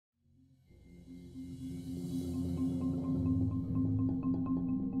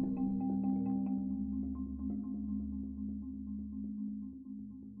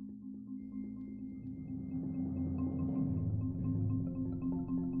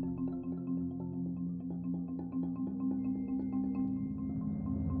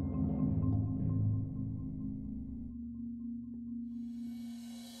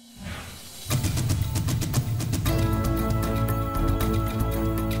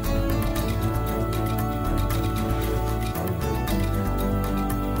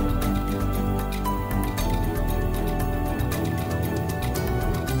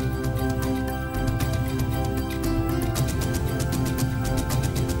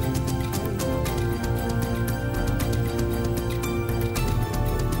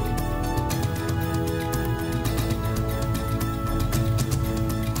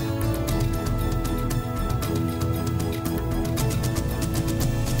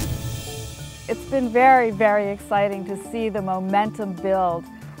It's been very, very exciting to see the momentum build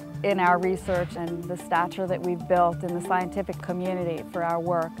in our research and the stature that we've built in the scientific community for our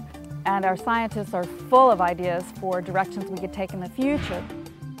work. And our scientists are full of ideas for directions we could take in the future.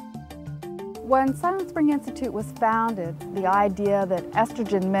 When Silent Spring Institute was founded, the idea that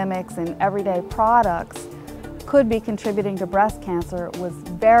estrogen mimics in everyday products could be contributing to breast cancer was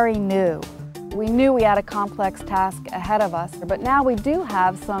very new. We knew we had a complex task ahead of us, but now we do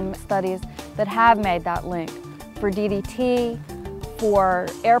have some studies that have made that link for DDT, for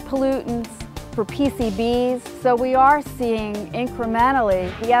air pollutants, for PCBs. So we are seeing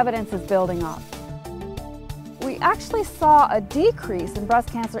incrementally the evidence is building up. We actually saw a decrease in breast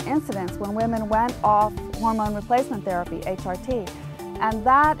cancer incidence when women went off hormone replacement therapy, HRT. And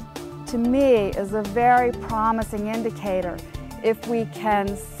that, to me, is a very promising indicator. If we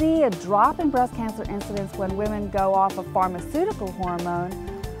can see a drop in breast cancer incidence when women go off a pharmaceutical hormone,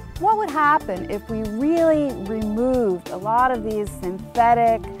 what would happen if we really removed a lot of these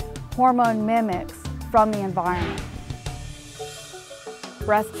synthetic hormone mimics from the environment?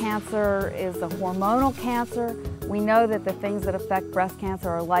 Breast cancer is a hormonal cancer. We know that the things that affect breast cancer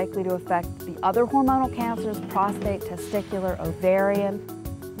are likely to affect the other hormonal cancers, prostate, testicular, ovarian.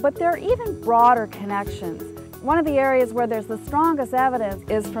 But there are even broader connections. One of the areas where there's the strongest evidence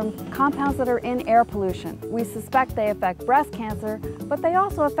is from compounds that are in air pollution. We suspect they affect breast cancer, but they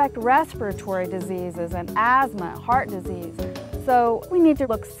also affect respiratory diseases and asthma, heart disease. So we need to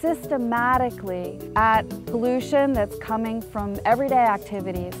look systematically at pollution that's coming from everyday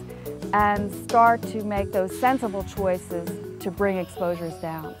activities and start to make those sensible choices to bring exposures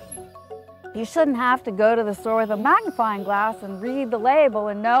down. You shouldn't have to go to the store with a magnifying glass and read the label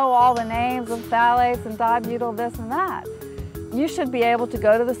and know all the names of phthalates and dibutyl this and that. You should be able to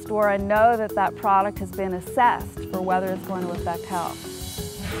go to the store and know that that product has been assessed for whether it's going to affect health.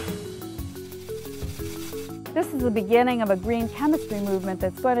 This is the beginning of a green chemistry movement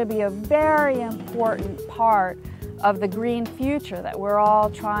that's going to be a very important part of the green future that we're all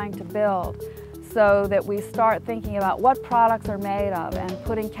trying to build, so that we start thinking about what products are made of and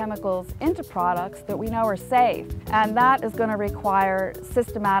putting chemicals into products that we know are safe. And that is going to require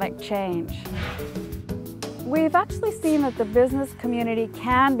systematic change. We've actually seen that the business community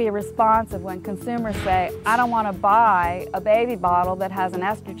can be responsive when consumers say, I don't want to buy a baby bottle that has an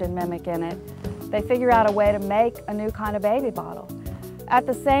estrogen mimic in it. They figure out a way to make a new kind of baby bottle. At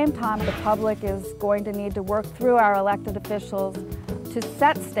the same time, the public is going to need to work through our elected officials to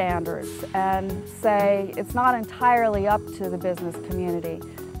set standards and say it's not entirely up to the business community.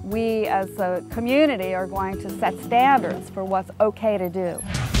 We as a community are going to set standards for what's okay to do.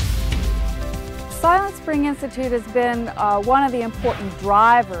 Silent Spring Institute has been one of the important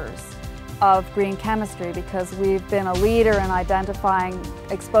drivers of green chemistry because we've been a leader in identifying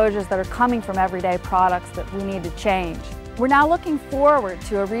exposures that are coming from everyday products that we need to change. We're now looking forward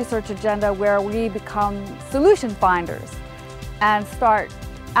to a research agenda where we become solution finders and start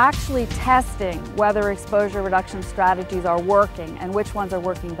actually testing whether exposure reduction strategies are working and which ones are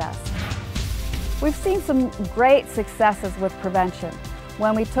working best. We've seen some great successes with prevention.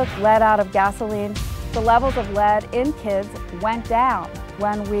 When we took lead out of gasoline, the levels of lead in kids went down.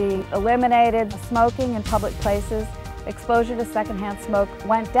 When we eliminated smoking in public places, exposure to secondhand smoke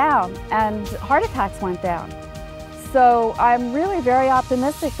went down and heart attacks went down. So I'm really very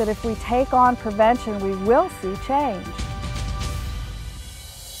optimistic that if we take on prevention, we will see change.